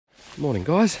Morning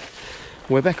guys,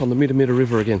 we're back on the Mitta Mitta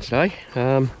River again today.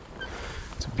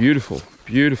 It's a beautiful,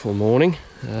 beautiful morning.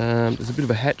 There's a bit of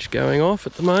a hatch going off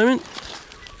at the moment.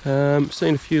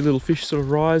 Seen a few little fish sort of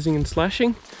rising and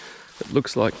slashing. It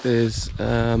looks like there's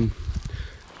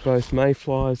both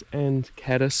mayflies and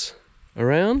caddis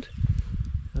around.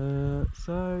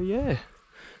 So yeah,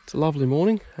 it's a lovely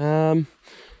morning. I'm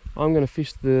going to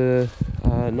fish the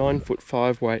 9-foot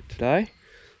 5 weight today.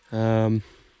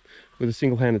 With a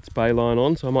single-handed spey line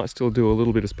on, so I might still do a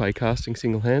little bit of spey casting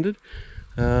single-handed.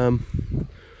 I'm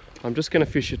just going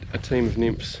to fish a team of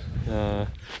nymphs,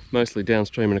 mostly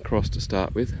downstream and across to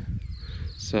start with.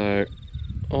 So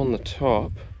on the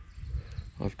top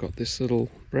I've got this little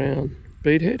brown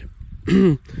beadhead.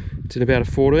 It's in about a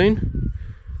 14,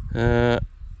 and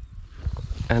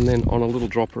then on a little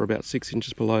dropper about 6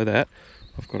 inches below that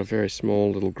I've got a very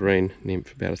small little green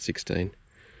nymph, about a 16.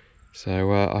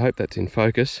 So I hope that's in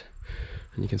focus.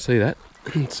 And you can see that.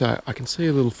 So I can see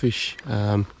a little fish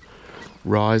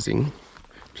rising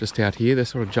just out here. They're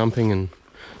sort of jumping and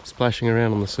splashing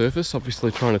around on the surface, obviously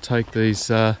trying to take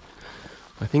these, I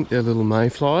think they're little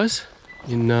mayflies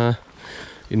in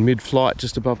mid-flight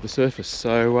just above the surface.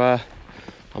 So I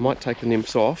might take the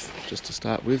nymphs off just to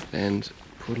start with and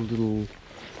put a little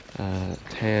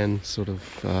tan sort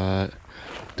of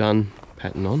dun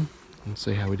pattern on and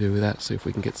see how we do with that, see if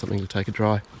we can get something to take a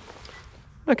dry.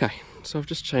 Okay, so I've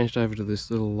just changed over to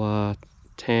this little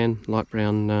tan, light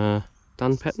brown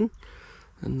dun pattern,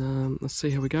 and let's see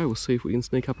how we go. We'll see if we can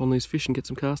sneak up on these fish and get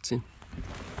some casts in.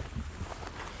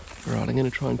 Alright, I'm going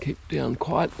to try and keep down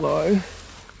quite low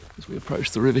as we approach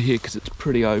the river here because it's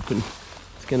pretty open.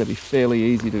 It's going to be fairly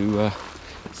easy to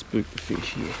spook the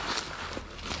fish here.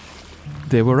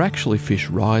 There were actually fish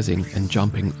rising and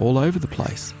jumping all over the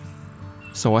place,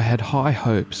 so I had high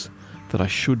hopes that I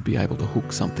should be able to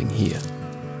hook something here.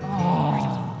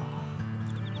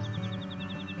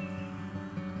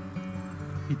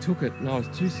 He took it, and I was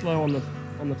too slow on the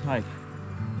take.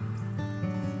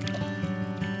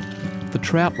 The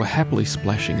trout were happily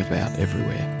splashing about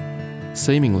everywhere,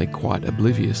 seemingly quite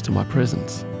oblivious to my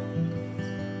presence.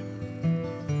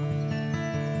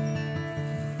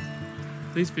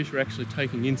 These fish are actually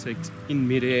taking insects in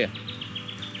mid-air.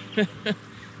 So,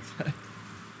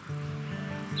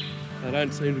 they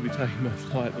don't seem to be taking much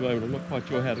fly at the moment. I'm not quite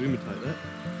sure how to imitate that.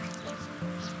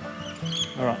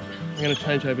 Alright, I'm going to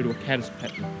change over to a caddis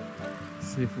pattern.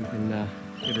 See if we can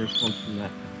get a response from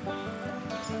that.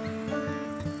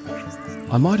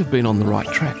 I might have been on the right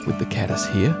track with the caddis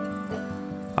here.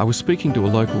 I was speaking to a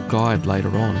local guide later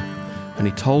on, and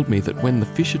he told me that when the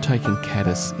fish are taking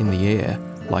caddis in the air,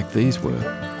 like these were,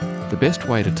 the best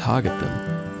way to target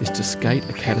them is to skate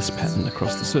a caddis pattern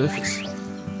across the surface.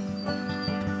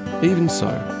 Even so,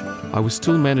 I was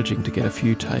still managing to get a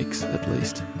few takes at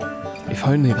least. If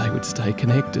only they would stay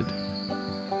connected.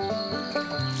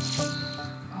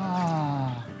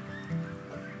 Ah,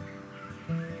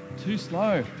 too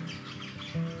slow.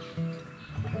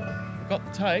 I got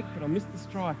the take, but I missed the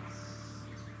strike.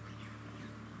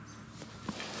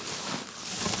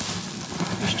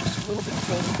 Fish just a little bit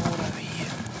further forward over here.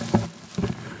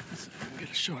 So I can get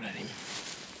a shot at him.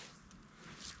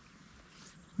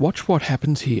 Watch what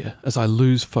happens here as I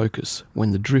lose focus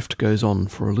when the drift goes on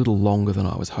for a little longer than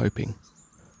I was hoping.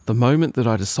 The moment that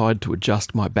I decide to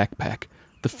adjust my backpack,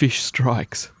 the fish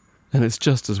strikes, and it's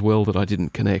just as well that I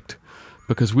didn't connect,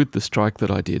 because with the strike that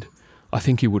I did, I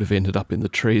think he would have ended up in the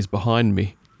trees behind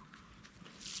me.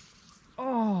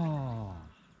 Oh,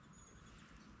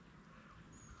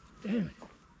 damn it.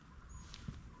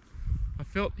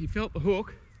 He felt the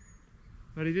hook,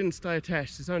 but he didn't stay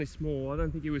attached. It's only small. I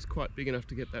don't think he was quite big enough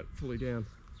to get that fully down.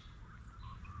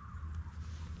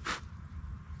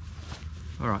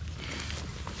 Alright.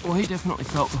 Well, he definitely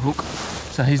felt the hook,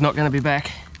 so he's not going to be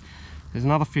back. There's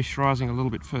another fish rising a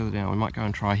little bit further down. We might go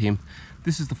and try him.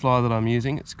 This is the fly that I'm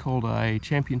using. It's called a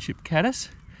championship caddis.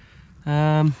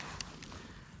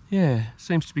 Yeah,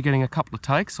 seems to be getting a couple of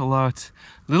takes, although it's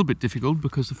a little bit difficult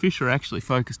because the fish are actually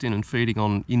focused in and feeding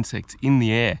on insects in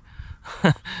the air.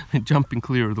 They're jumping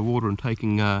clear of the water and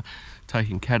taking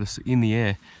caddis in the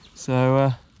air.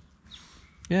 So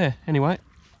yeah, anyway,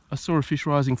 I saw a fish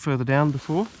rising further down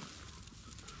before.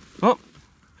 Oh,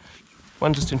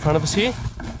 one just in front of us here.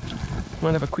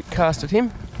 Might have a quick cast at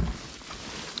him.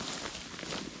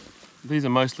 These are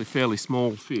mostly fairly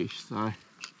small fish, so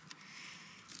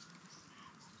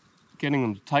getting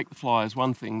them to take the fly is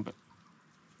one thing, but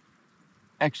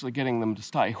actually getting them to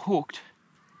stay hooked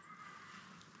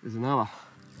is another.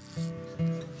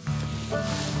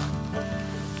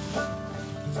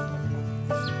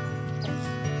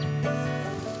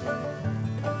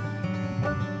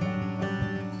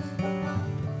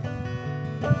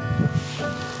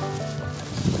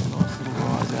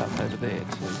 there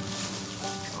too.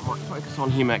 I might focus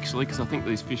on him actually, because I think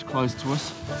these fish close to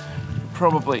us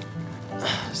probably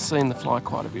seen the fly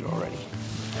quite a bit already.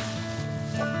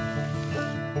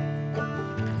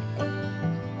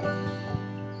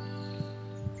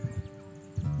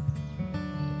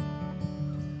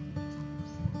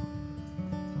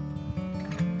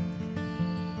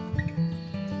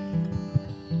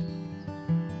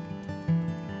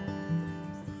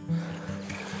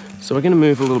 So we're going to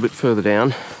move a little bit further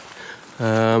down.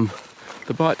 The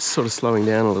bite's sort of slowing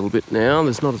down a little bit now.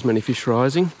 There's not as many fish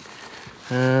rising.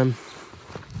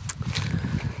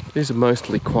 These are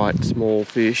mostly quite small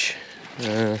fish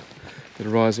that are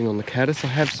rising on the caddis. I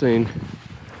have seen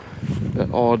the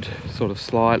odd sort of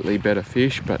slightly better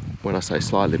fish, but when I say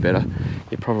slightly better,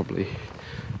 you're probably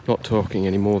not talking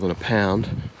any more than a pound,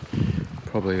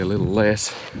 probably a little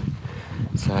less.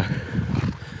 So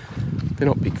they're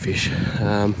not big fish,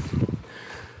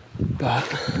 but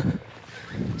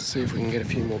let's see if we can get a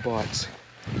few more bites.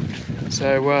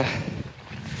 So,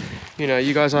 you know,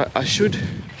 you guys, I should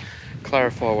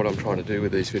clarify what I'm trying to do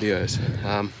with these videos.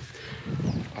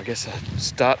 I guess I'd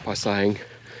start by saying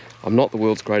I'm not the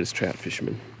world's greatest trout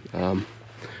fisherman.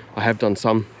 I have done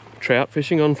some trout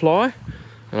fishing on fly,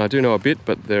 and I do know a bit,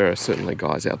 but there are certainly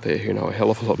guys out there who know a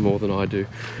hell of a lot more than I do.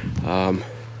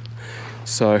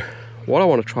 So what I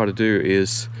want to try to do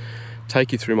is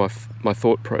take you through my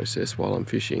thought process while I'm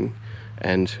fishing,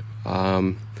 and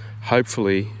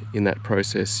hopefully in that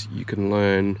process you can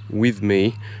learn with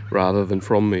me rather than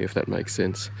from me, if that makes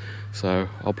sense. So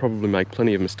I'll probably make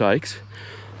plenty of mistakes,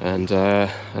 and I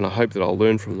hope that I'll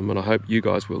learn from them, and I hope you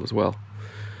guys will as well.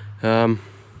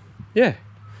 Yeah,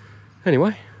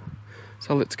 anyway,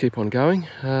 so let's keep on going.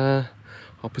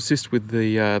 I'll persist with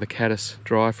the caddis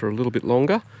dry for a little bit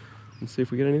longer and see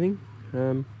if we get anything.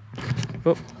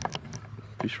 Oh,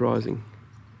 fish rising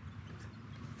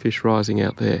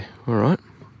out there. All right,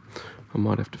 I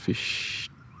might have to fish,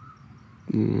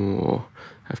 or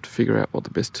have to figure out what the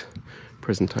best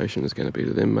presentation is going to be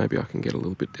to them. Maybe I can get a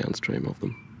little bit downstream of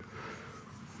them,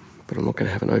 but I'm not going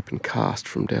to have an open cast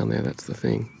from down there, that's the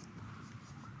thing.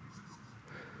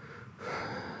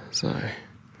 So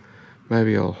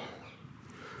maybe I'll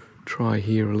try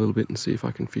here a little bit and see if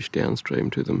I can fish downstream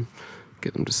to them,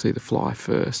 get them to see the fly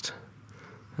first.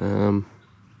 The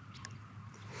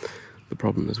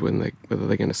problem is whether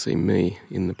they're going to see me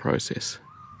in the process.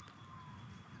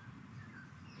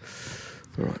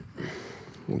 All right,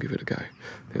 we'll give it a go.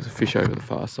 There's a fish over the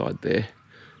far side there,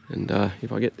 and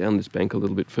if I get down this bank a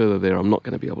little bit further there, I'm not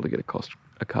going to be able to get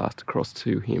a cast across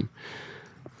to him.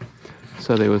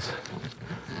 So there was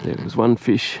one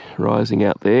fish rising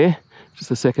out there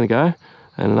just a second ago,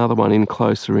 and another one in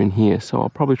closer in here. So I'll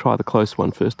probably try the close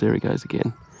one first. There he goes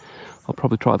again. I'll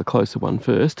probably try the closer one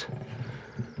first,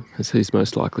 as he's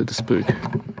most likely to spook,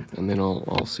 and then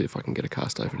I'll see if I can get a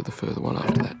cast over to the further one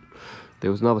after that. There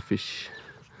was another fish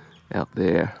out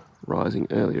there rising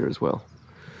earlier as well.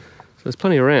 So there's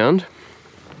plenty around.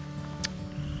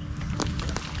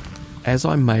 As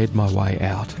I made my way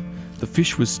out, the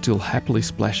fish was still happily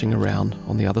splashing around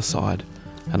on the other side,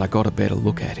 and I got a better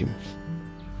look at him.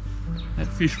 That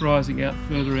fish rising out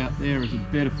further out there is a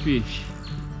better fish.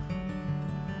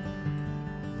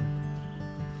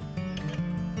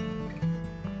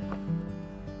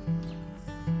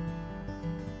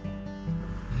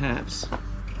 Perhaps,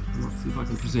 let's see if I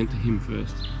can present to him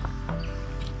first.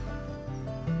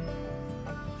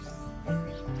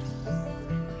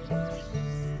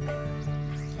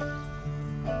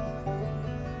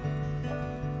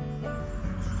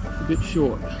 A bit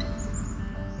short.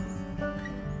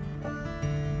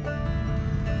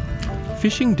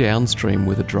 Fishing downstream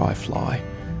with a dry fly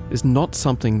is not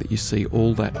something that you see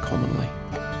all that commonly.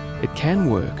 It can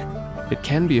work, it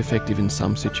can be effective in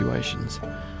some situations,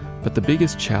 but the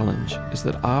biggest challenge is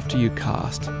that after you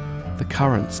cast, the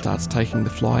current starts taking the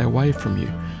fly away from you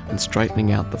and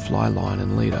straightening out the fly line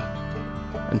and leader.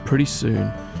 And pretty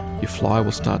soon, your fly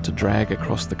will start to drag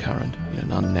across the current in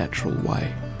an unnatural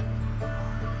way.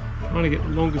 Trying to get the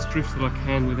longest drift that I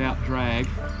can without drag.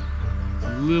 It's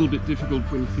a little bit difficult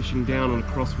when you're fishing down and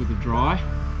across with a dry.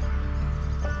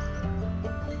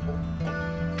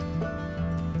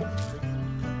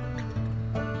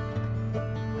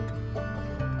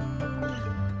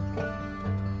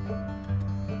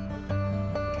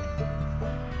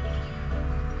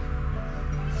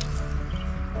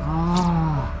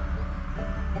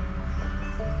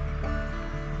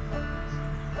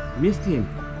 Missed him.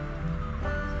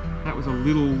 That was a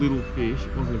little fish.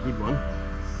 It wasn't a good one.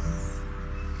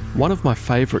 One of my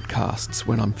favourite casts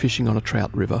when I'm fishing on a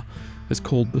trout river is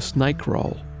called the snake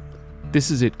roll.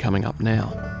 This is it coming up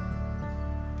now.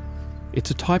 It's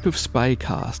a type of spay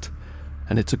cast,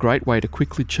 and it's a great way to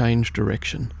quickly change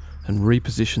direction and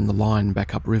reposition the line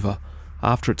back upriver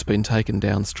after it's been taken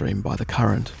downstream by the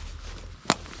current.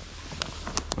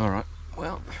 Alright,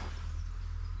 well,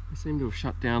 they seem to have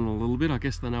shut down a little bit. I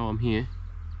guess they know I'm here.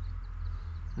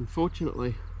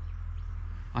 Unfortunately,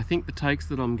 I think the takes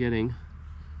that I'm getting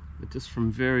are just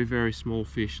from very, very small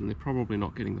fish, and they're probably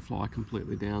not getting the fly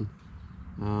completely down.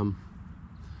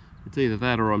 It's either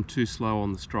that or I'm too slow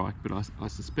on the strike, but I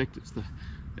suspect it's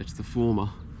the former.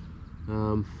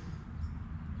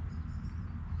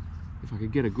 If I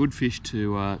could get a good fish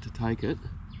to take it,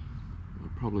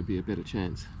 it'd probably be a better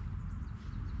chance.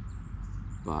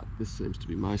 But this seems to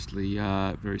be mostly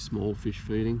very small fish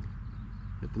feeding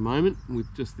at the moment,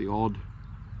 with just the odd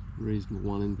reasonable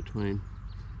one in between.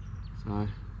 So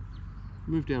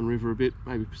move down river a bit,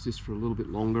 maybe persist for a little bit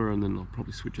longer, and then I'll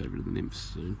probably switch over to the nymphs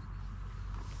soon.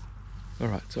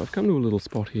 Alright, so I've come to a little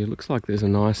spot here. Looks like there's a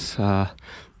nice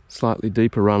slightly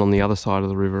deeper run on the other side of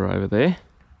the river over there.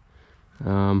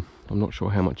 I'm not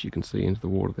sure how much you can see into the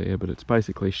water there, but it's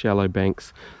basically shallow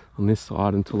banks on this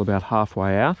side until about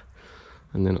halfway out,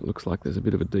 and then it looks like there's a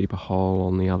bit of a deeper hole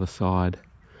on the other side.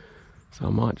 So I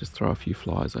might just throw a few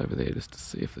flies over there just to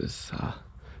see if there's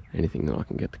anything that I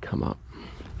can get to come up.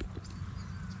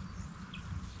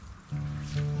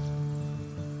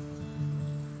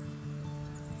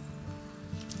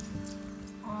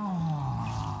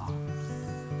 Oh,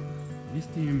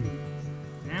 missed him.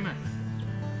 Damn it.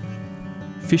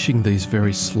 Fishing these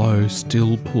very slow,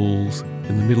 still pools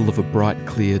in the middle of a bright,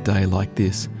 clear day like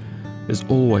this is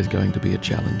always going to be a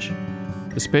challenge,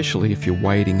 especially if you're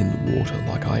wading in the water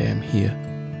like I am here,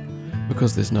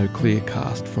 because there's no clear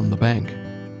cast from the bank.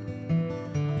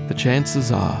 The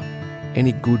chances are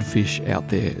any good fish out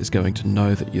there is going to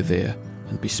know that you're there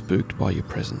and be spooked by your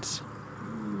presence.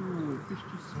 Fish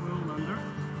just swirled under.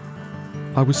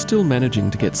 I was still managing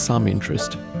to get some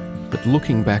interest, but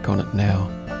looking back on it now,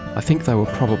 I think they were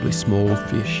probably small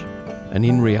fish, and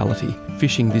in reality,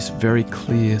 fishing this very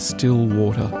clear, still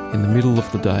water in the middle of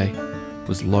the day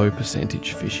was low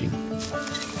percentage fishing.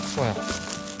 Well,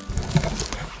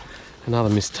 another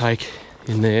mistake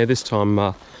in there. This time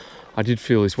I did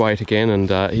feel his weight again,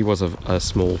 and he was a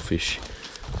small fish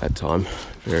that time,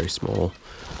 very small.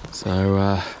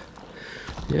 So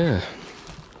yeah,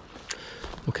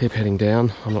 we'll keep heading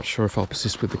down. I'm not sure if I'll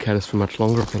persist with the caddis for much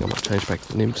longer. I think I might change back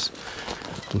to the nymphs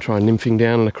and try nymphing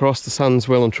down and across. The sun's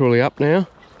well and truly up now.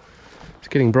 It's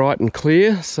getting bright and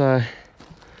clear, so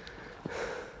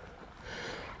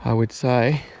I would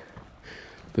say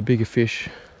the bigger fish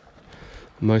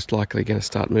are most likely going to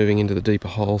start moving into the deeper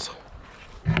holes.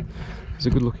 There's a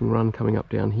good looking run coming up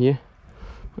down here.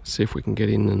 Let's see if we can get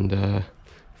in and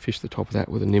fish the top of that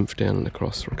with a nymph down and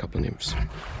across, or a couple of nymphs.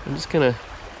 I'm just going to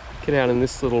get out in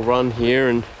this little run here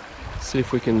and see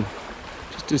if we can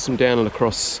just do some down and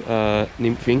across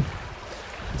nymphing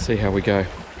and see how we go.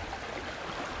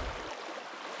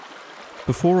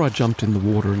 Before I jumped in the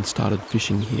water and started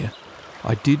fishing here,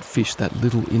 I did fish that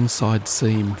little inside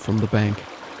seam from the bank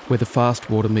where the fast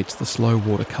water meets the slow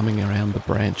water coming around the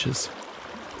branches,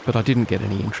 but I didn't get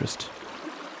any interest.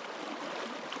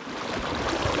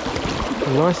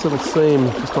 A nice little seam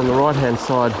just on the right hand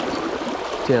side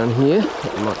down here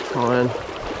that I might try and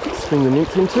swing the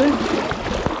nymph into.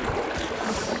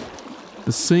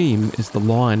 The seam is the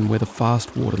line where the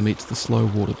fast water meets the slow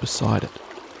water beside it.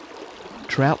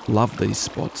 Trout love these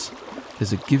spots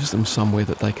as it gives them somewhere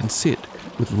that they can sit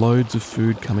with loads of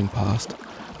food coming past,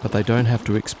 but they don't have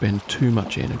to expend too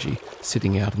much energy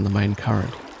sitting out in the main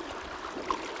current.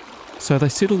 So they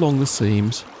sit along the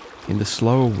seams in the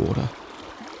slower water,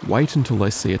 wait until they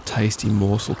see a tasty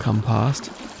morsel come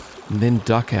past, and then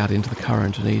duck out into the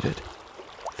current and eat it,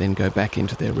 then go back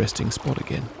into their resting spot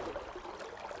again.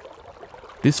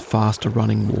 This faster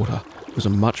running water was a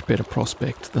much better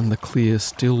prospect than the clear,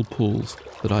 still pools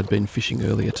that I'd been fishing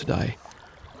earlier today.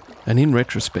 And in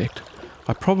retrospect,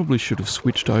 I probably should have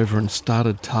switched over and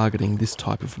started targeting this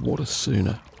type of water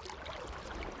sooner.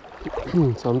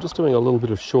 So I'm just doing a little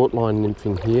bit of short line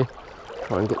nymphing here.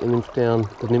 Try and get the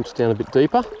nymphs down a bit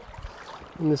deeper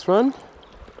in this run.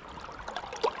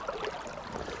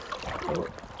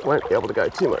 Won't be able to go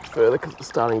too much further because it's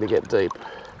starting to get deep.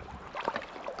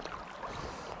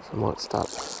 So I might start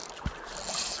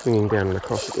swinging down and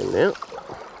across again now.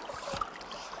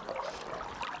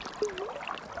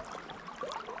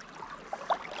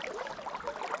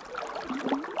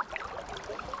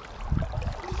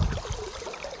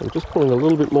 I'm just pulling a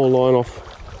little bit more line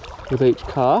off with each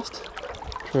cast,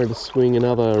 trying to swing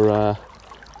another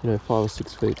 5 or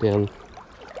 6 feet down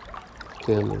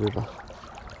the river.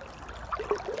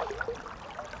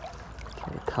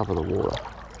 cover the water.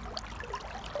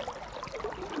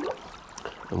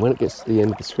 And when it gets to the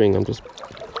end of the swing, I'm just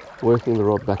working the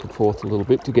rod back and forth a little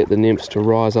bit to get the nymphs to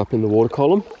rise up in the water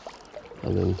column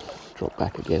and then drop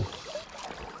back again,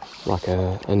 like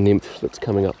a nymph that's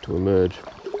coming up to emerge.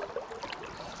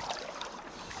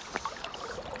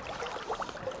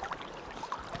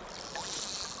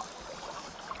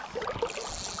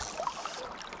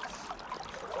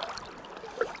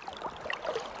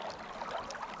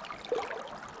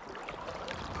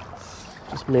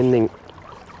 Just mending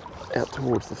out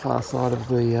towards the far side of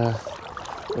the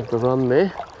run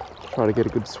there. Try to get a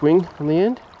good swing on the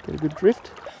end, get a good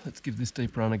drift. Let's give this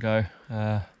deep run a go.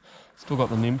 Still got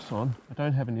the nymphs on. I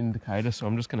don't have an indicator, so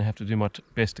I'm just going to have to do my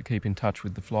best to keep in touch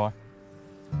with the fly.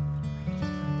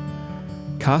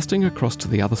 Casting across to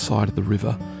the other side of the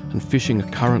river and fishing a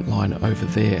current line over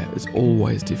there is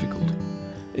always difficult,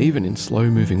 even in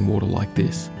slow-moving water like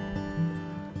this.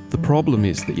 The problem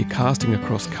is that you're casting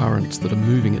across currents that are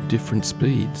moving at different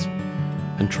speeds,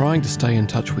 and trying to stay in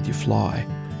touch with your fly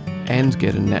and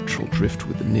get a natural drift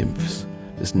with the nymphs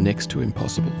is next to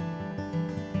impossible.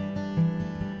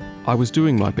 I was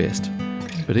doing my best,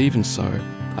 but even so,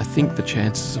 I think the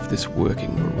chances of this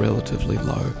working were relatively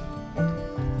low.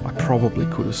 I probably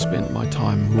could have spent my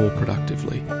time more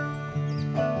productively.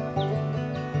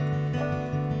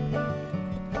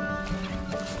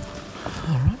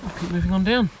 Alright, we'll keep moving on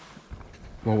down.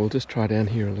 Well, we'll just try down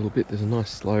here a little bit. There's a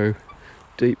nice slow,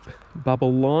 deep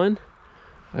bubble line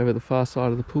over the far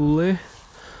side of the pool there.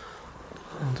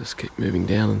 I'll just keep moving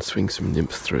down and swing some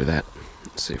nymphs through that.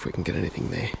 Let's see if we can get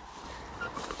anything there.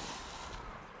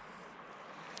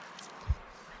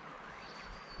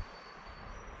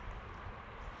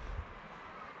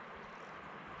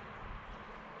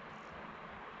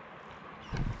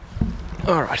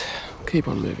 Alright, keep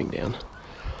on moving down.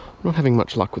 Not having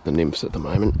much luck with the nymphs at the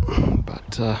moment,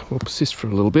 but we'll persist for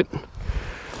a little bit.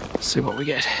 See what we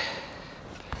get.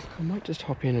 I might just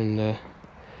hop in and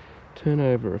turn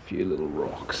over a few little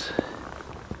rocks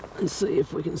and see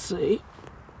if we can see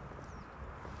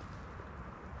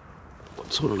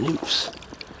what sort of nymphs,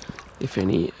 if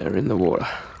any, are in the water.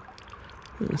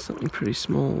 There's something pretty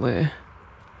small there.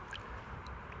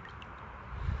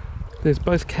 There's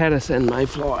both caddis and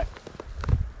mayfly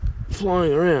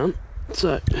flying around,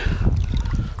 so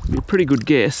it'd be a pretty good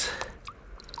guess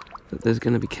that there's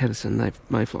going to be caddis and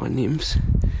mayfly nymphs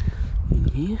in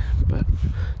here, but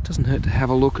it doesn't hurt to have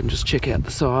a look and just check out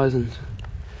the size and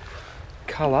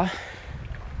colour.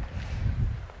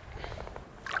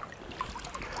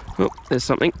 Oh, there's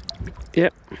something.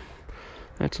 Yep,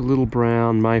 that's a little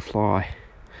brown mayfly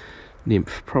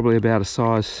nymph, probably about a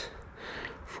size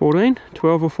 14,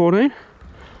 12 or 14.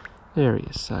 There he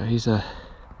is. So he's a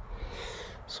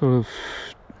sort of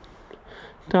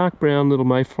dark brown little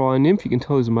mayfly nymph. You can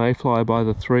tell he's a mayfly by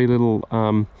the three little,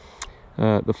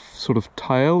 the sort of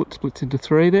tail that splits into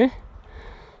three there.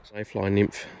 Mayfly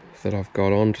nymph that I've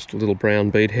got on, just a little brown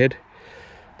bead head.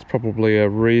 It's probably a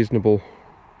reasonable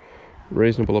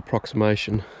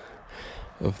approximation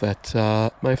of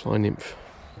that mayfly nymph.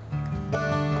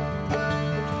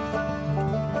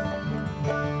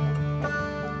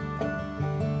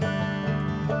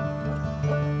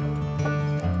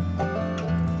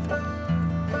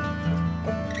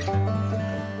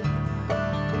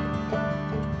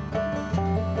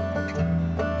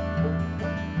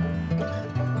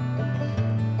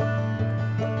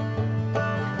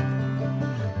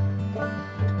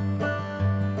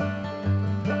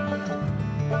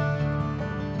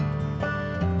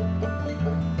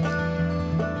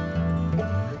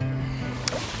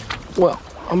 Well,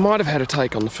 I might have had a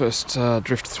take on the first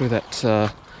drift through that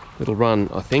little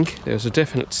run, I think. There was a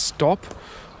definite stop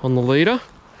on the leader.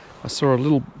 I saw a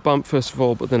little bump first of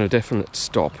all, but then a definite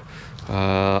stop.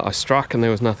 I struck and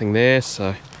there was nothing there,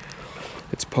 so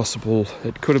it's possible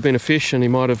it could have been a fish and he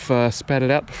might have spat it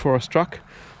out before I struck,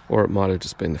 or it might have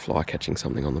just been the fly catching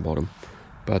something on the bottom.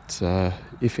 But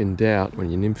if in doubt, when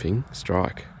you're nymphing,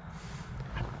 strike.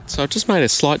 So I've just made a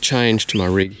slight change to my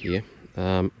rig here.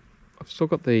 I've still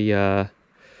got the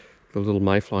little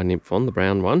mayfly nymph on, the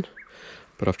brown one,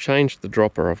 but I've changed the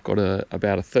dropper. I've got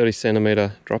about a 30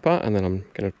 centimetre dropper, and then I'm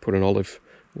going to put an olive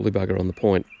woolly bugger on the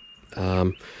point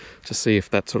to see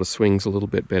if that sort of swings a little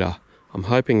bit better. I'm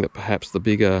hoping that perhaps the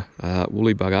bigger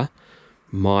woolly bugger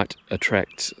might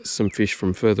attract some fish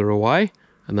from further away,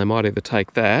 and they might either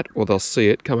take that or they'll see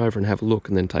it, come over and have a look,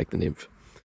 and then take the nymph.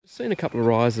 I've seen a couple of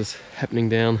rises happening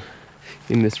down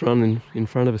in this run in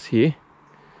front of us here.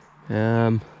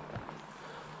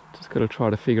 Just got to try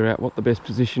to figure out what the best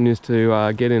position is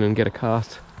to get in and get a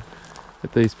cast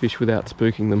at these fish without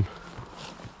spooking them.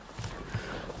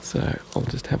 So I'll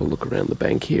just have a look around the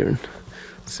bank here and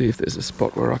see if there's a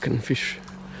spot where I can fish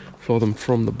for them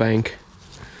from the bank.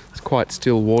 It's quite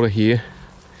still water here,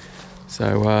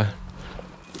 so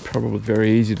probably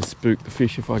very easy to spook the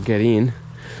fish if I get in.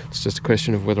 It's just a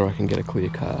question of whether I can get a clear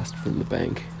cast from the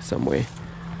bank somewhere.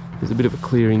 There's a bit of a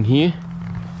clearing here.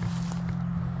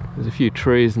 There's a few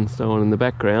trees and so on in the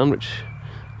background, which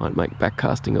might make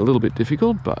backcasting a little bit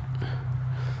difficult, but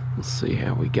we'll see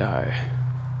how we go.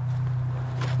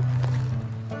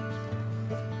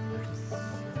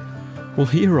 Well,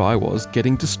 here I was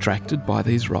getting distracted by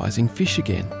these rising fish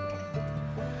again.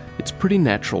 It's pretty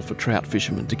natural for trout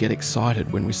fishermen to get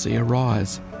excited when we see a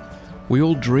rise. We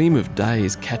all dream of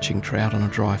days catching trout on a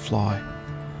dry fly.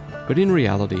 But in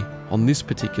reality, on this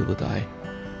particular day,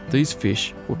 these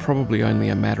fish were probably only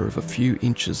a matter of a few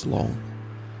inches long.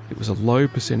 It was a low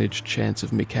percentage chance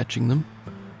of me catching them,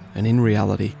 and in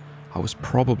reality, I was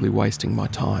probably wasting my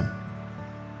time.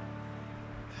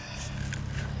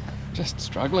 Just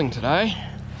struggling today.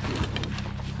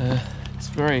 It's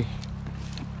very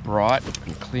bright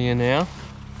and clear now.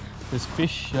 There's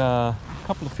fish, a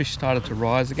couple of fish started to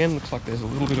rise again. Looks like there's a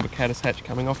little bit of a caddis hatch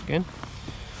coming off again.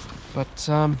 But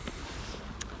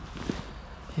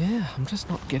yeah, I'm just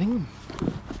not getting them.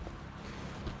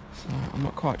 So I'm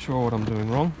not quite sure what I'm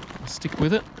doing wrong. I'll stick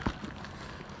with it.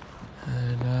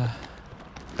 And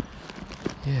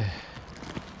yeah,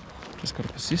 just got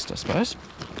to persist, I suppose.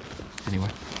 Anyway,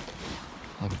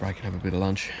 I'll have a break and have a bit of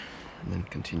lunch and then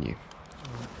continue.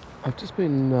 I've just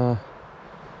been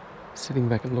sitting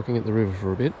back and looking at the river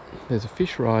for a bit. There's a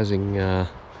fish rising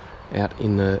out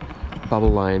in the bubble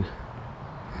lane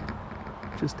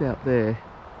just out there.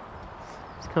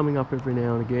 It's coming up every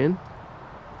now and again.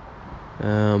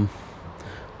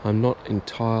 I'm not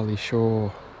entirely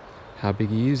sure how big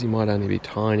he is. He might only be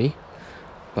tiny,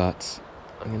 but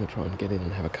I'm going to try and get in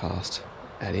and have a cast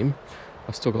at him.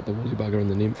 I've still got the woolly bugger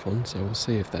and the nymph on, so we'll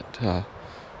see if that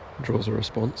draws a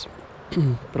response.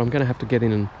 But I'm going to have to get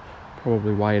in and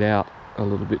probably wade out a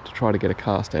little bit to try to get a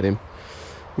cast at him,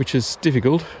 which is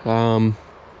difficult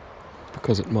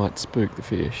because it might spook the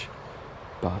fish,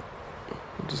 but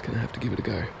I'm just going to have to give it a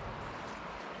go.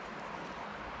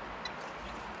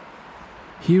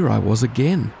 Here I was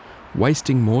again,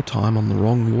 wasting more time on the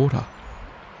wrong water.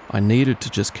 I needed to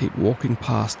just keep walking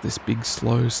past this big,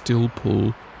 slow, still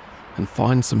pool and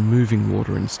find some moving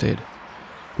water instead,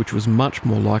 which was much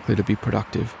more likely to be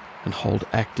productive and hold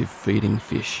active feeding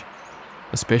fish,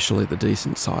 especially the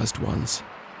decent-sized ones.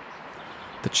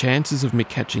 The chances of me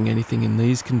catching anything in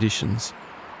these conditions,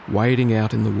 wading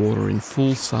out in the water in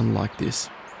full sun like this,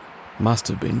 must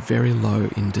have been very low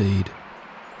indeed.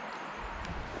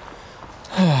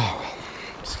 Oh,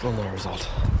 well, still no result.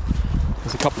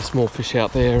 There's a couple of small fish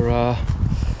out there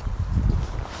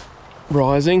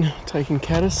rising, taking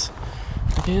caddis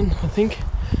again, I think.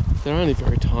 They're only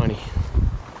very tiny.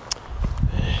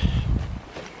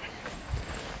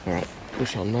 Alright,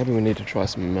 push on. Maybe we need to try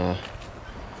some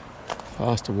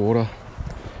faster water,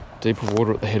 deeper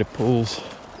water at the head of pools.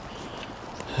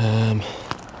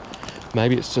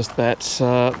 Maybe it's just that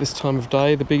this time of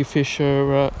day the bigger fish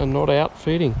are not out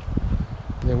feeding.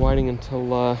 They're waiting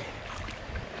until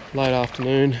late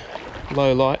afternoon,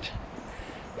 low light,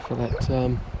 for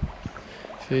that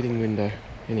feeding window.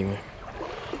 Anyway,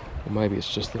 or maybe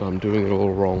it's just that I'm doing it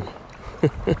all wrong.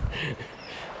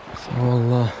 So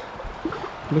I'll,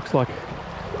 looks like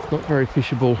it's not very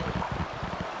fishable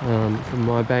from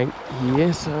my bank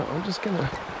here, so I'm just going to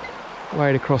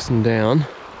wade across and down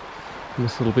in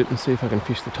this little bit and see if I can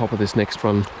fish the top of this next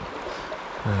one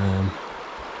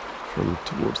from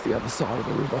towards the other side of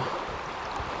the river.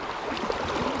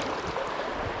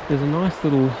 There's a nice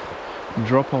little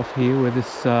drop off here where this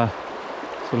sort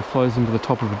of flows into the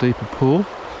top of a deeper pool.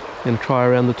 I'm going to try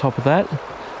around the top of that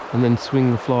and then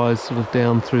swing the flies sort of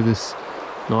down through this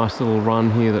nice little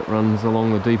run here that runs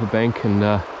along the deeper bank and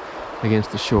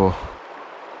against the shore.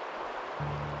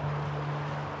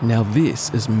 Now this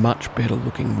is much better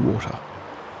looking water.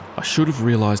 I should have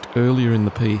realised earlier in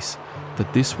the piece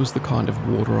that this was the kind of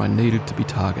water I needed to be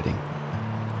targeting.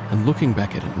 And looking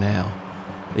back at it now,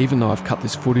 even though I've cut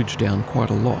this footage down quite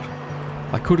a lot,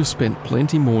 I could have spent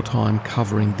plenty more time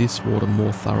covering this water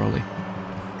more thoroughly.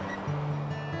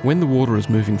 When the water is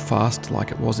moving fast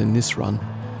like it was in this run,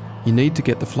 you need to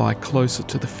get the fly closer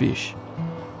to the fish,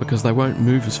 because they won't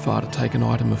move as far to take an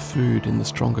item of food in the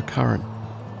stronger current.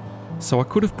 So I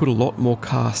could have put a lot more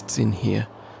casts in here,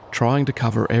 trying to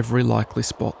cover every likely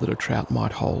spot that a trout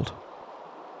might hold.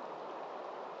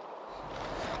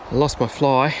 I lost my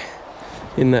fly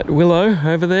in that willow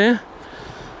over there,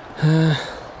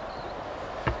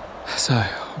 so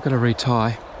I've got to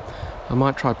retie. I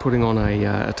might try putting on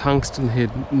a tungsten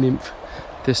head nymph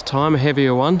this time, a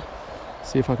heavier one.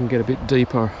 See if I can get a bit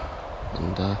deeper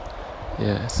and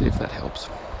yeah, see if that helps.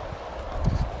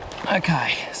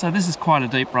 Okay, so this is quite a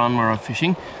deep run where I'm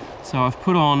fishing. So I've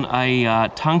put on a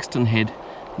tungsten head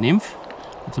nymph.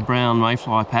 It's a brown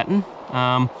mayfly pattern.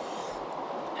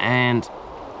 And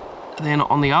then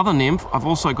on the other nymph, I've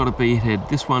also got a bead head.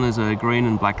 This one is a green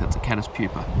and black, that's a caddis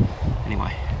pupa.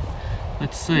 Anyway,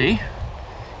 let's see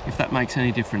if that makes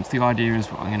any difference. The idea is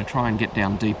I'm going to try and get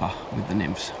down deeper with the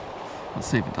nymphs. Let's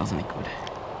see if it does any good.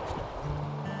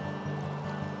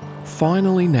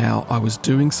 Finally now I was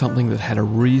doing something that had a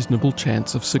reasonable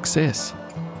chance of success.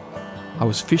 I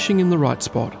was fishing in the right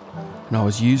spot and I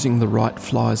was using the right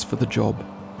flies for the job.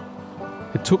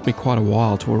 It took me quite a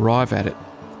while to arrive at it,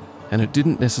 and it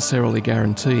didn't necessarily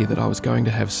guarantee that I was going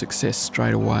to have success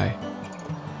straight away.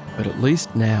 But at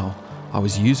least now I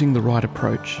was using the right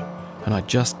approach and I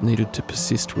just needed to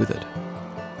persist with it.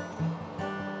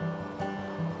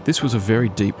 This was a very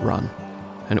deep run,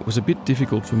 and it was a bit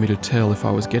difficult for me to tell if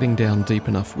I was getting down deep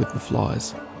enough with the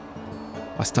flies.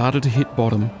 I started to hit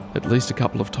bottom at least a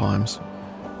couple of times,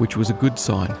 which was a good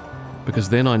sign, because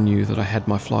then I knew that I had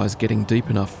my flies getting deep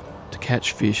enough to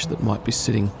catch fish that might be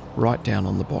sitting right down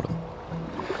on the bottom.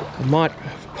 I might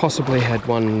have possibly had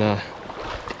one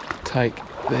take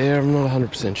there, I'm not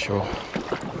 100% sure.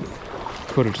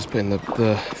 Could have just been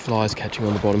the flies catching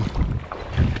on the bottom.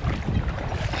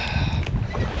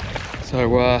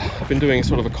 So I've been doing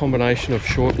sort of a combination of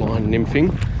short line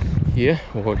nymphing here,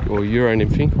 or Euro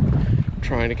nymphing,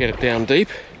 trying to get it down deep.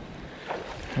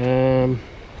 And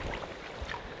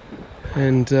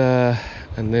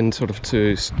then sort of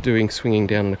doing swinging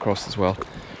down and across as well.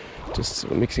 Just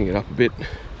sort of mixing it up a bit,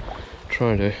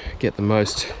 trying to get the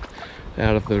most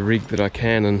out of the rig that I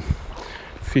can and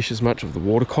fish as much of the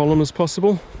water column as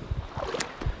possible.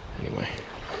 Anyway,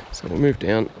 so we'll move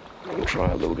down and try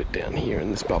a little bit down here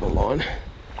in this bubble line.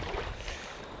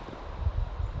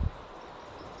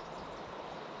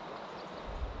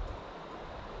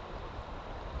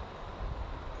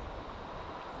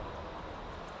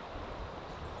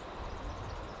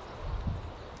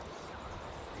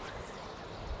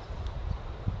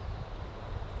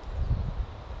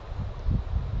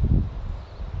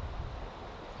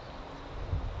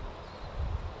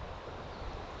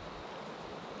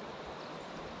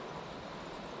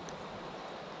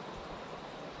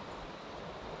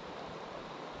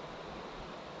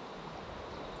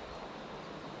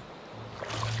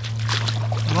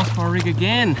 Lost my rig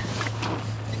again.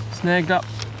 Snagged up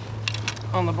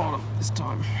on the bottom this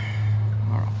time.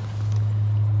 Alright,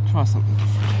 try something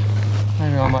different.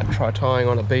 Maybe I might try tying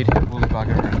on a bead-head woolly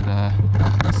bugger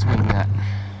and swing that.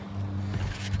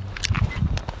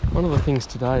 One of the things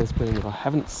today has been that I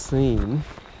haven't seen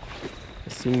a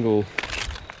single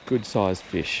good-sized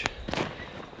fish.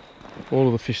 All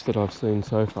of the fish that I've seen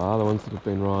so far, the ones that have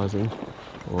been rising,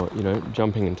 or you know,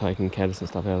 jumping and taking caddis and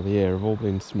stuff out of the air, have all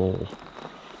been small.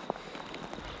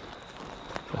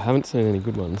 I haven't seen any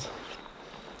good ones,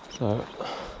 so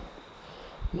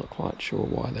I'm not quite sure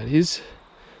why that is,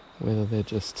 whether they're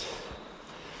just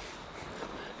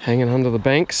hanging under the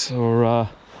banks or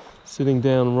sitting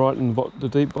down right in the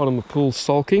deep bottom of the pool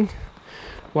sulking,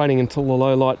 waiting until the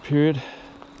low light period.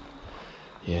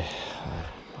 Yeah,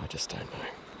 I just don't know.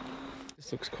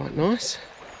 This looks quite nice.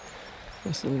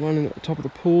 Nice little one in at the top of the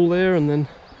pool there, and then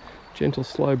gentle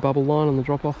slow bubble line on the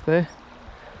drop off there.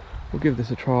 We'll give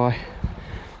this a try.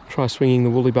 Try swinging the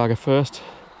woolly bugger first,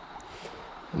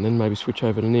 and then maybe switch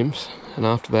over to nymphs, and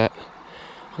after that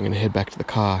I'm going to head back to the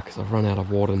car because I've run out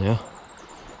of water now.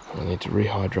 I need to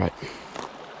rehydrate.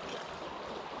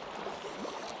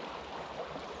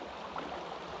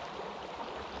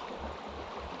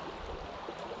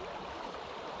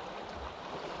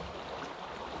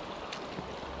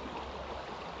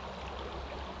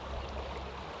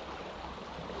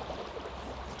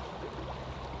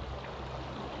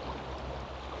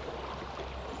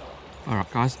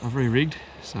 Alright guys, I've re-rigged,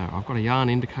 so I've got a yarn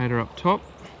indicator up top,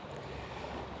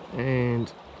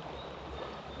 and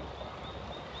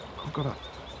I've got a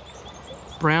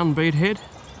brown bead head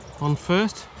on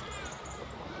first,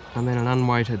 and then an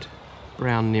unweighted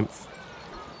brown nymph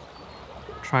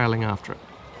trailing after it,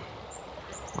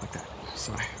 like that.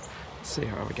 So, let's see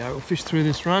how we go. We'll fish through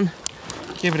this run,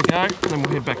 give it a go, and then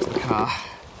we'll head back to the car.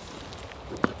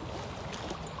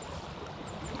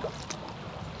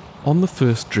 On the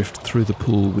first drift through the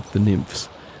pool with the nymphs,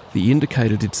 the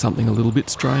indicator did something a little bit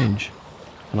strange,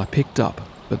 and I picked up,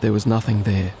 but there was nothing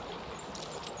there.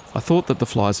 I thought that the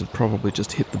flies had probably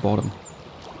just hit the bottom,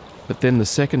 but then the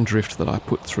second drift that I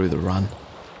put through the run,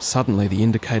 suddenly the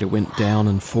indicator went down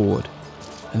and forward,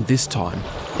 and this time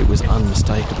it was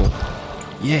unmistakable.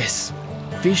 Yes,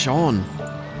 fish on!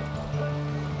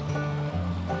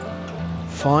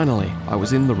 Finally, I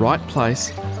was in the right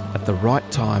place, at the right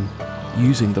time,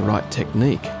 using the right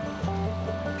technique.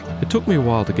 It took me a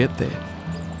while to get there,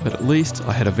 but at least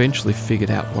I had eventually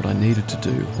figured out what I needed to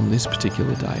do on this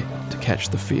particular day to catch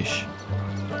the fish.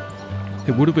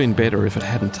 It would have been better if it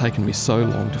hadn't taken me so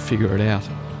long to figure it out.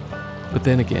 But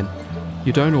then again,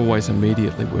 you don't always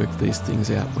immediately work these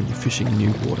things out when you're fishing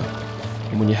new water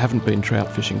and when you haven't been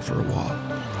trout fishing for a while.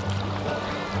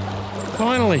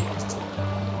 Finally!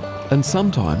 And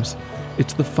sometimes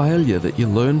it's the failure that you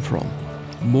learn from,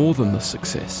 more than the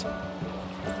success.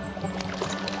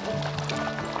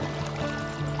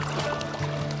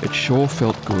 It sure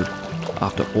felt good,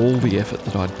 after all the effort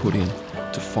that I'd put in,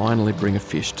 to finally bring a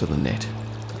fish to the net.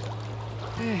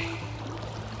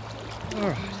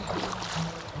 Alright.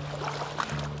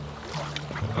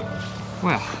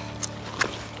 Well,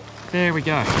 there we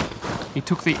go. He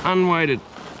took the unweighted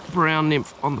brown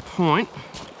nymph on the point.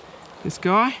 This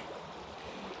guy,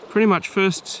 pretty much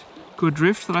first good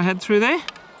drift that I had through there,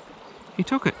 he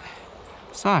took it.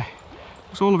 So, it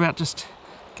was all about just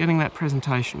getting that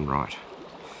presentation right.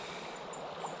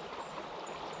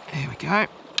 There we go.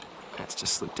 That's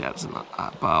just slipped out as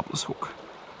a barbless hook.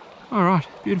 Alright,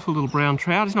 beautiful little brown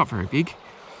trout. He's not very big.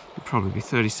 He'll probably be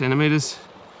 30 centimetres.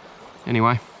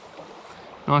 Anyway,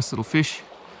 nice little fish.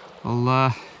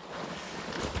 I'll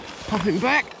pop him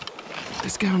back.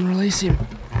 Let's go and release him.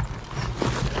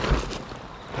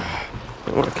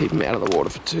 Don't want to keep him out of the water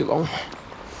for too long.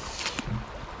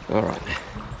 Alright,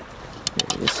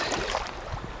 there he is.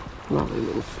 Lovely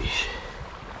little fish.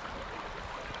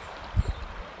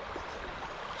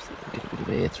 Just get a bit of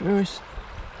air through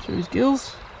his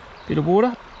gills. Bit of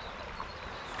water.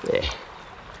 There.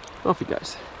 Off he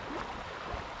goes.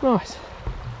 Nice.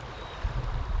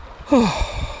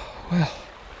 Oh, well,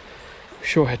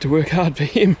 sure had to work hard for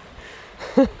him.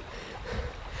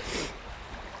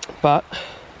 But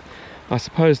I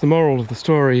suppose the moral of the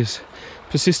story is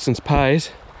persistence pays,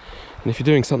 and if you're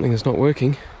doing something that's not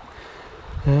working,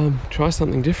 try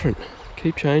something different.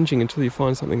 Keep changing until you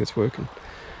find something that's working.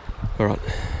 Alright,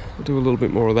 I'll do a little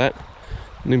bit more of that,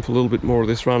 nymph a little bit more of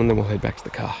this run, and then we'll head back to the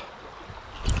car.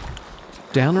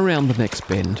 Down around the next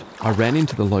bend, I ran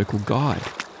into the local guide,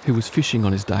 who was fishing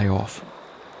on his day off.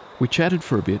 We chatted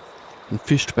for a bit and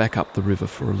fished back up the river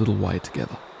for a little way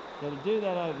together. So to do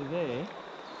that over there,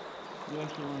 you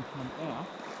actually want to come out.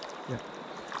 Yeah.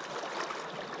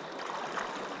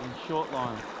 And short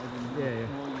line, as in Yeah.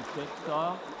 more your check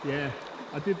style. Yeah,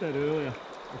 I did that earlier.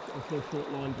 I saw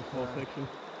short line this whole section.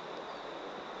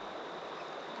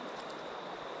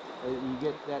 You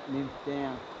get that nymph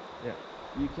down. Yeah.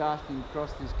 You casting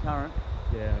across this current,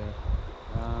 Yeah.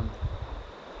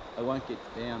 I won't get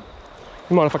down.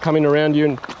 You mind if I come in around you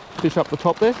and fish up the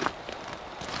top there?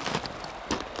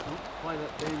 Play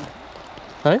that bend.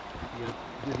 Hey? You get a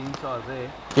good inside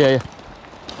there. Yeah.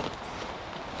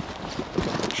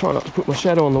 Try not to put my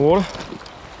shadow on the water.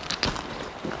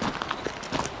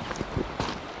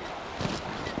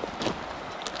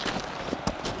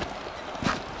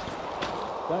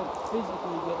 Don't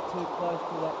physically get too close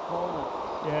to that corner.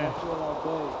 Yeah. That's what I'll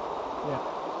do. Yeah.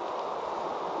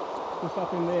 Just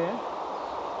up in there.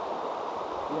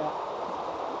 Yeah.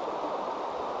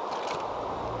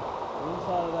 The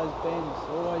inside of those bends,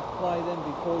 always play them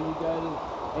before you go to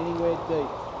anywhere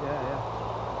deep. Yeah.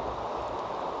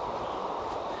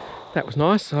 That was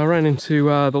nice. I ran into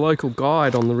the local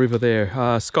guide on the river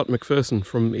there, Scott McPherson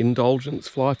from Indulgence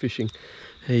Fly Fishing.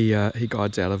 He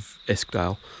guides out of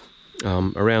Eskdale,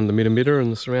 around the Mitta Mitta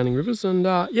and the surrounding rivers, and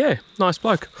yeah, nice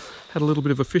bloke. Had a little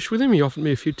bit of a fish with him. He offered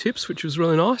me a few tips, which was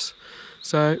really nice.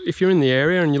 So if you're in the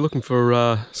area and you're looking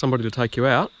for somebody to take you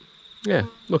out, yeah,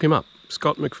 look him up.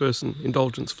 Scott McPherson,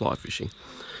 Indulgence Fly Fishing.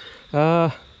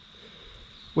 We're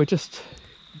just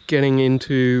getting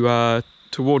into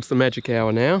towards the magic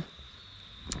hour now.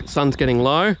 Sun's getting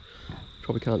low.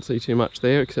 Probably can't see too much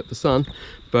there except the sun,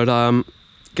 but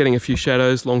getting a few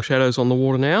shadows, long shadows on the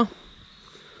water now.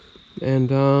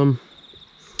 And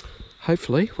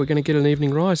hopefully we're going to get an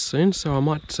evening rise soon, so I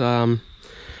might I'm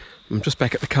just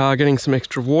back at the car getting some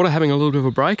extra water, having a little bit of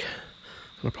a break,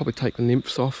 and I'll probably take the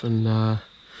nymphs off and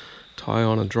tie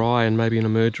on a dry and maybe an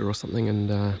emerger or something,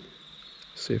 and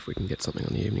see if we can get something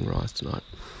on the evening rise tonight.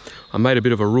 I made a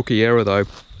bit of a rookie error though.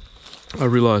 I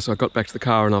realised I got back to the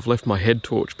car and I've left my head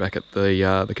torch back at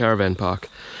the caravan park,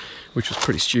 which was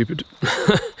pretty stupid.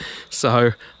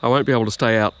 So I won't be able to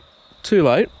stay out too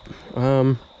late,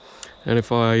 and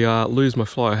if I lose my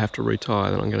fly I have to retie,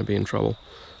 then I'm going to be in trouble.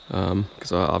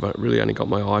 because I've really only got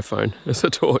my iPhone as a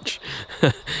torch.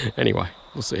 Anyway,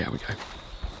 we'll see how we go.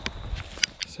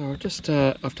 So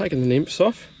I've taken the nymphs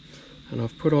off and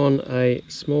I've put on a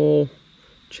small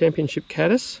championship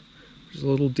caddis, which is a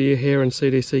little deer hair and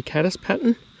CDC caddis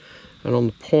pattern, and on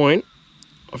the point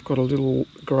I've got a little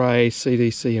grey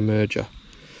CDC emerger.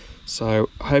 So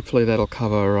hopefully that'll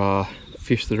cover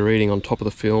fish that are eating on top of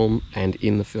the film and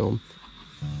in the film.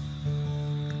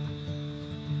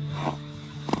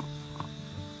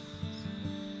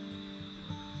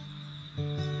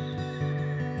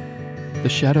 The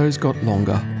shadows got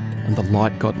longer and the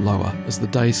light got lower as the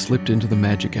day slipped into the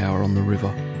magic hour on the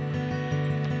river.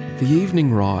 The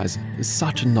evening rise is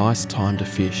such a nice time to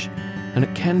fish, and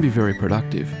it can be very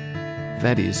productive.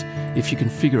 That is, if you can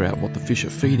figure out what the fish are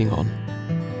feeding on.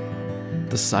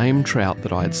 The same trout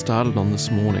that I had started on this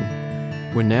morning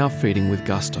were now feeding with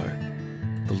gusto,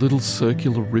 the little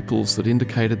circular ripples that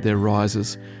indicated their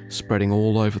rises spreading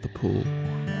all over the pool.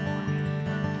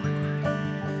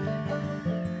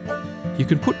 You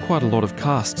can put quite a lot of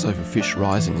casts over fish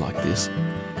rising like this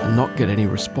and not get any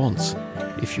response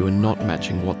if you are not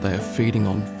matching what they are feeding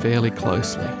on fairly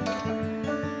closely.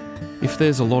 If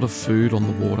there's a lot of food on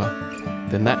the water,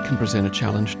 then that can present a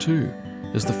challenge too,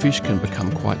 as the fish can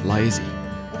become quite lazy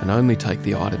and only take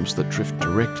the items that drift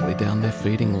directly down their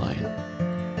feeding lane.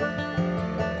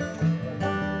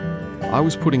 I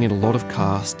was putting in a lot of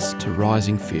casts to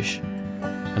rising fish,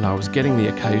 and I was getting the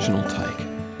occasional take.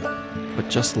 But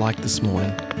just like this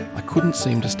morning, I couldn't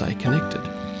seem to stay connected.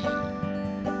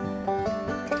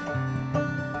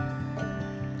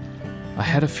 I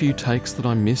had a few takes that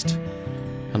I missed,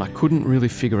 and I couldn't really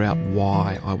figure out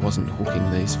why I wasn't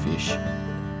hooking these fish.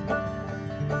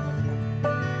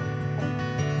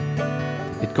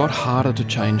 It got harder to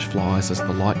change flies as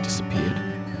the light disappeared,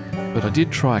 but I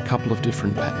did try a couple of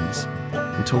different patterns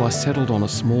until I settled on a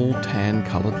small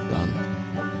tan-coloured dun.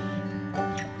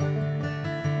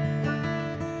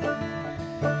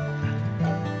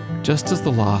 Just as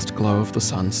the last glow of the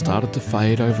sun started to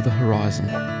fade over the horizon,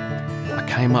 I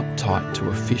came up tight to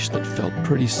a fish that felt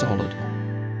pretty solid.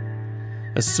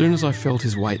 As soon as I felt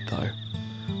his weight though,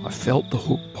 I felt the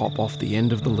hook pop off the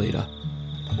end of the leader,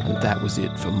 and that was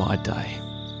it for my day.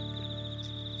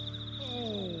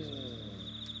 Oh,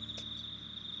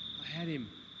 I had him.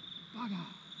 Bugger.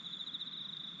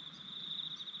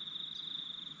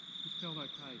 He felt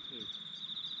okay too.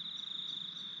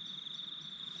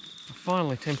 I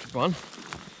finally tempted one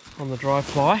on the dry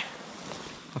fly.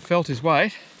 I felt his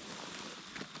weight,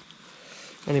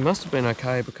 and he must have been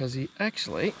okay because he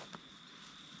actually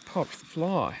popped the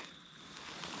fly.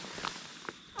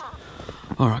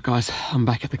 Alright guys, I'm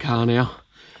back at the car now.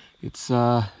 It's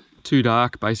too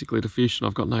dark basically to fish, and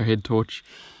I've got no head torch.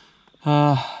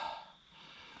 So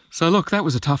look, that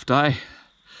was a tough day.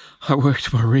 I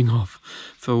worked my ring off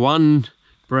for one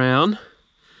brown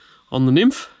on the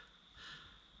nymph.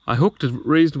 I hooked a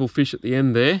reasonable fish at the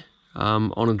end there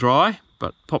on a dry,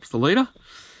 but pops the leader.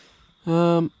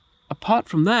 Apart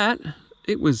from that,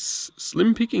 it was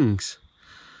slim pickings.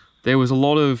 There was a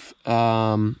lot of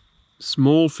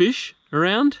small fish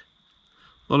around,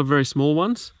 a lot of very small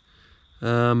ones.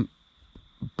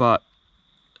 But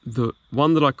the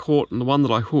one that I caught and the one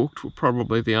that I hooked were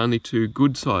probably the only two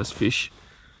good-sized fish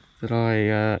that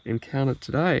I encountered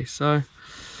today. So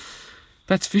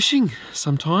that's fishing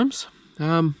sometimes.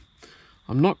 I'm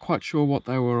not quite sure what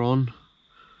they were on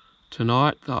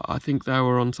tonight. I think they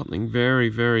were on something very,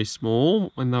 very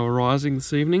small when they were rising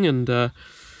this evening, and the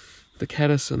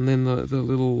caddis and then the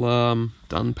little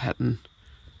dun pattern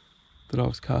that I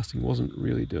was casting wasn't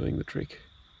really doing the trick.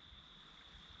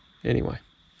 Anyway,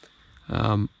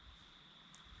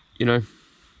 you know,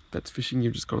 that's fishing.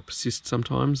 You've just got to persist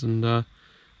sometimes and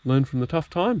learn from the tough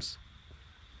times.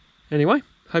 Anyway,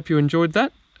 hope you enjoyed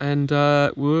that, and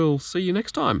we'll see you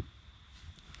next time.